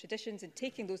 priorities and traditions. In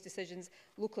taking those decisions,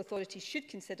 local authorities should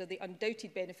consider the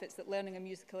undoubted benefits that learning a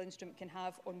musical instrument can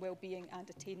have on well-being and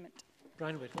attainment.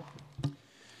 Brian Whittle.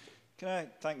 Can I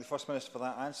thank the First Minister for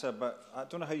that answer, but I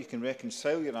don't know how you can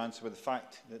reconcile your answer with the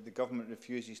fact that the Government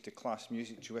refuses to class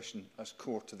music tuition as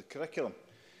core to the curriculum.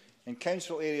 In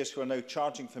council areas who are now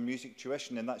charging for music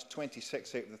tuition, and that's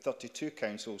 26 out of the 32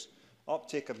 councils,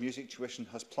 uptake of music tuition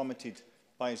has plummeted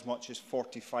by as much as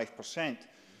 45%.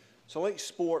 So like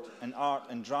sport and art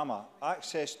and drama,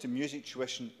 access to music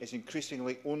tuition is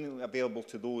increasingly only available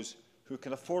to those who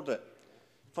can afford it.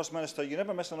 First Minister, you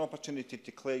never miss an opportunity to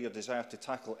declare your desire to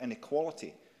tackle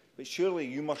inequality, but surely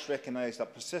you must recognise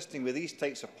that persisting with these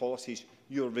types of policies,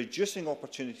 you're reducing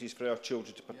opportunities for our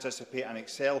children to participate and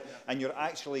excel, and you're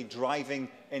actually driving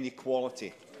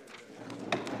inequality.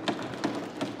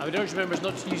 I would urge members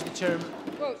not to use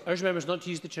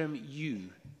the term.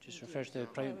 "You." Just refers to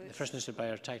the First Minister by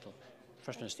her title.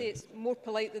 First Minister. It's more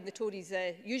polite than the Tories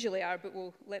usually are, but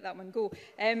we'll let that one go.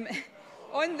 On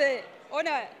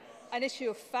an issue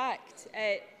of fact,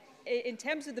 in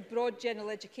terms of the broad general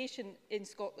education in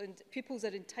Scotland, pupils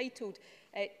are entitled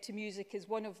to music as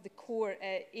one of the core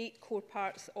 8 core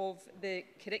parts of the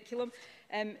curriculum.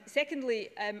 Secondly,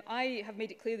 I have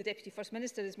made it clear, the Deputy First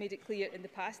Minister has made it clear in the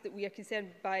past, that we are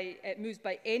concerned by moves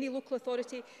by any local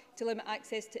authority to limit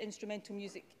access to instrumental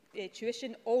music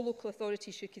tuition. All local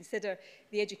authorities should consider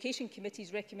the Education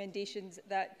Committee's recommendations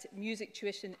that music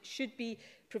tuition should be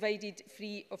provided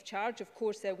free of charge. Of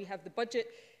course, we have the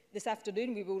budget. This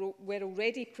afternoon, we're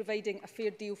already providing a fair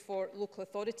deal for local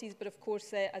authorities, but of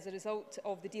course, as a result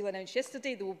of the deal announced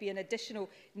yesterday, there will be an additional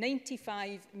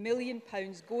 £95 million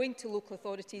going to local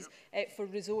authorities for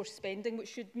resource spending, which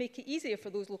should make it easier for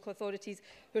those local authorities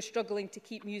who are struggling to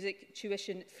keep music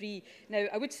tuition free. Now,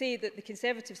 I would say that the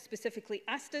Conservatives specifically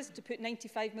asked us to put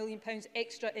 £95 million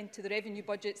extra into the revenue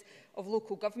budgets of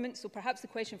local government. So perhaps the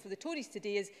question for the Tories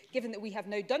today is, given that we have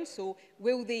now done so,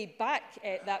 will they back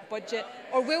that budget,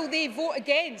 or will they vote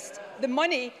against the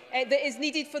money that is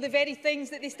needed for the very things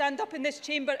that they stand up in this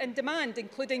chamber and demand,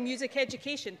 including music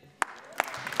education?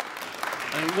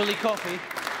 Willie Coffey.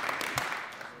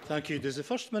 Thank you. Does the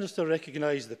First Minister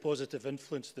recognise the positive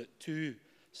influence that 2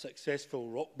 successful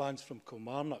rock bands from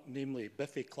Kilmarnock, namely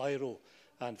Biffy Clyro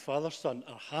and Fatherson,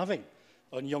 are having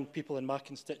on young people in my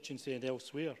constituency and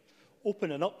elsewhere,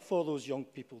 opening up for those young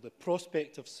people the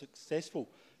prospect of successful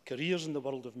careers in the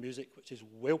world of music, which is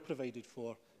well provided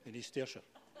for in East Ayrshire?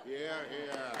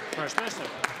 First Minister.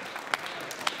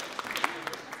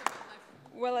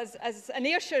 Well, as an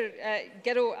Ayrshire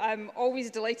girl, I'm always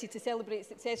delighted to celebrate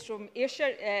success from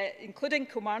Ayrshire, including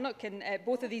Kilmarnock, and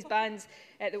both of these bands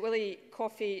that Willie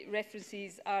Coffey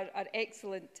references are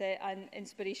excellent and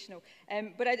inspirational.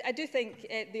 But I do think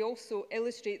they also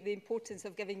illustrate the importance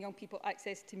of giving young people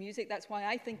access to music. That's why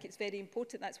I think it's very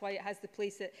important. That's why it has the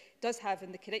place it does have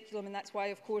in the curriculum, and that's why,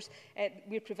 of course,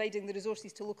 we're providing the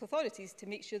resources to local authorities to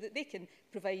make sure that they can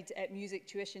provide music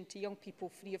tuition to young people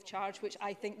free of charge, which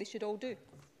I think they should all do.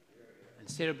 And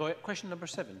Sarah Boyack, question number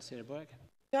 7. Sarah Boyack.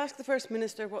 To ask the First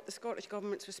Minister what the Scottish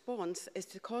Government's response is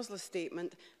to Cosla's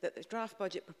statement that the draft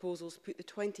budget proposals put the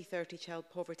 2030 child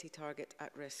poverty target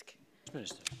at risk.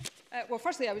 Minister. Well,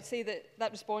 firstly, I would say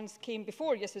that response came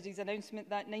before yesterday's announcement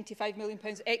that £95 million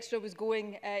extra was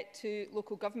going to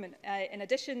local government. In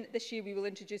addition, this year we will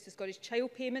introduce the Scottish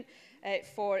Child Payment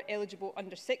for eligible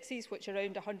under 6s, which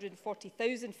around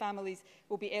 140,000 families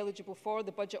will be eligible for.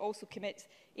 The budget also commits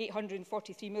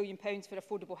 £843 million for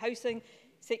affordable housing,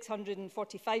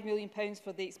 £645 million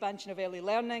for the expansion of early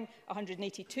learning,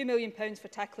 £182 million for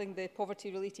tackling the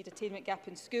poverty-related attainment gap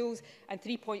in schools, and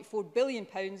 £3.4 billion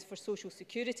for social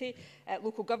security.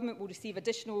 Local government will receive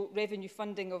additional revenue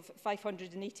funding of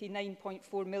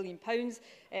 £589.4 million,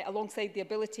 alongside the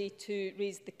ability to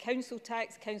raise the council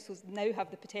tax. Councils now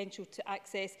have the potential to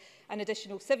access an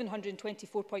additional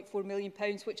 £724.4 million,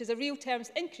 which is a real terms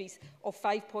increase of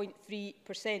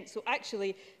 5.3%. So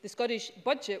actually, the Scottish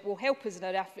budget will help us in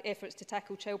our efforts to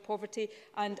tackle child poverty,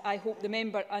 and I hope the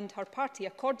member and her party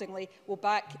accordingly will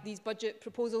back these budget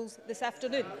proposals this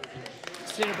afternoon.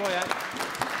 Sarah Boyack.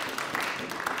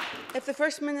 If the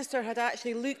First Minister had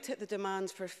actually looked at the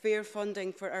demands for fair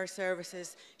funding for our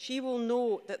services, she will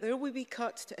know that there will be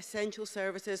cuts to essential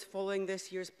services following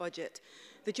this year's budget.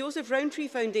 The Joseph Rowntree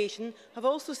Foundation have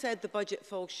also said the budget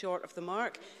falls short of the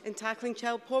mark in tackling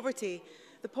child poverty.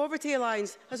 The Poverty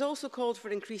Alliance has also called for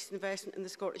increased investment in the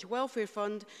Scottish Welfare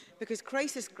Fund because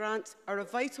crisis grants are a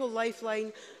vital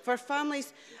lifeline for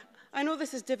families. I know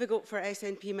this is difficult for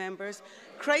SNP members.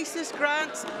 Crisis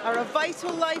grants are a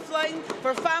vital lifeline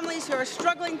for families who are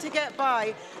struggling to get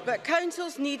by, but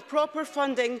councils need proper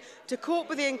funding to cope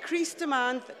with the increased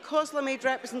demand that COSLA made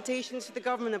representations to the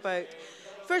government about.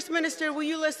 First Minister, will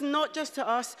you listen not just to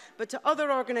us, but to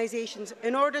other organisations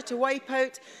in order to wipe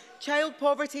out child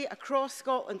poverty across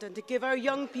Scotland and to give our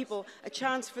young people a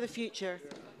chance for the future?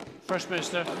 First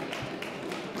Minister.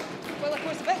 Well, of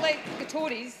course, a bit like the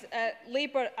Tories,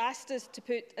 Labour asked us to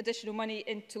put additional money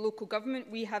into local government.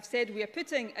 We have said we are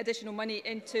putting additional money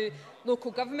into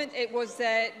local government. It was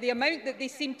the amount that they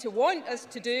seemed to want us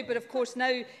to do, but of course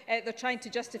now they're trying to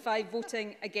justify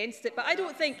voting against it. But I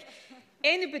don't think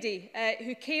anybody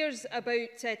who cares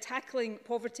about tackling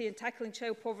poverty and tackling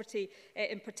child poverty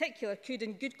in particular could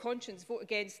in good conscience vote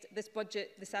against this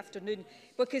budget this afternoon,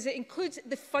 because it includes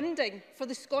the funding for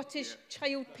the Scottish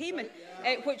Child Payment,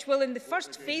 which will in the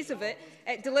first phase of it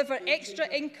deliver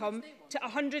extra income to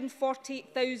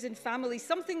 140,000 families,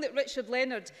 something that Richard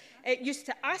Leonard used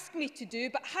to ask me to do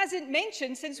but hasn't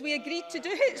mentioned since we agreed to do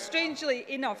it, strangely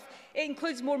enough. It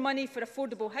includes more money for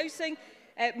affordable housing,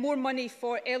 more money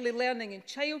for early learning and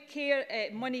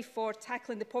childcare, money for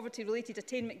tackling the poverty-related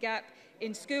attainment gap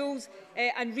in schools,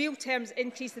 and real terms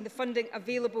increase in the funding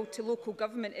available to local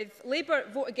government. If Labour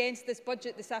vote against this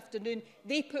budget this afternoon,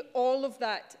 they put all of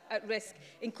that at risk,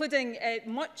 including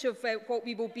much of what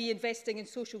we will be investing in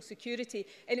social security,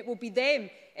 and it will be them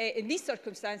in these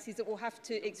circumstances that will have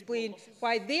to explain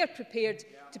why they are prepared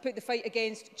to put the fight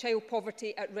against child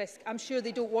poverty at risk. I'm sure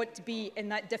they don't want to be in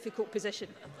that difficult position.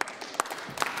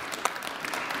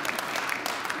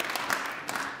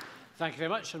 Thank you very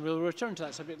much, and we'll return to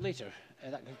that subject later.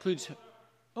 That concludes...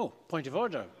 Oh, point of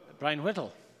order. Brian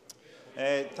Whittle.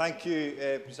 Thank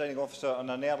you, Presiding Officer. On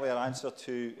an earlier answer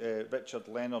to Richard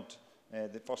Leonard,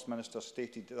 the First Minister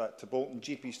stated that to Bolton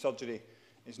GP surgery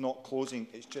is not closing,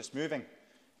 it's just moving.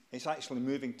 It's actually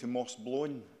moving to Moss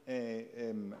Blown,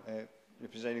 the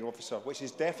Presiding Officer, which is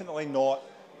definitely not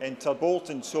in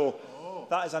Bolton. So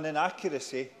that is an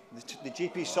inaccuracy. The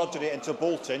GP surgery in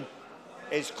Bolton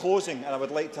is closing, and I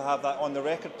would like to have that on the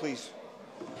record, please.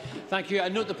 Thank you. I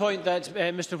note the point that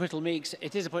Mr Whittle makes.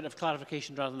 It is a point of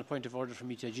clarification rather than a point of order for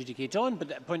me to adjudicate on, but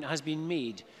that point has been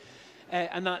made.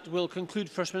 And that will conclude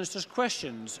First Minister's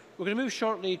questions. We're going to move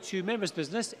shortly to members'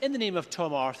 business in the name of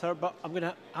Tom Arthur, but I'm going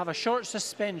to have a short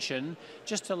suspension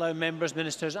just to allow members,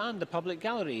 ministers and the public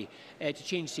gallery to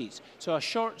change seats. So a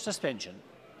short suspension.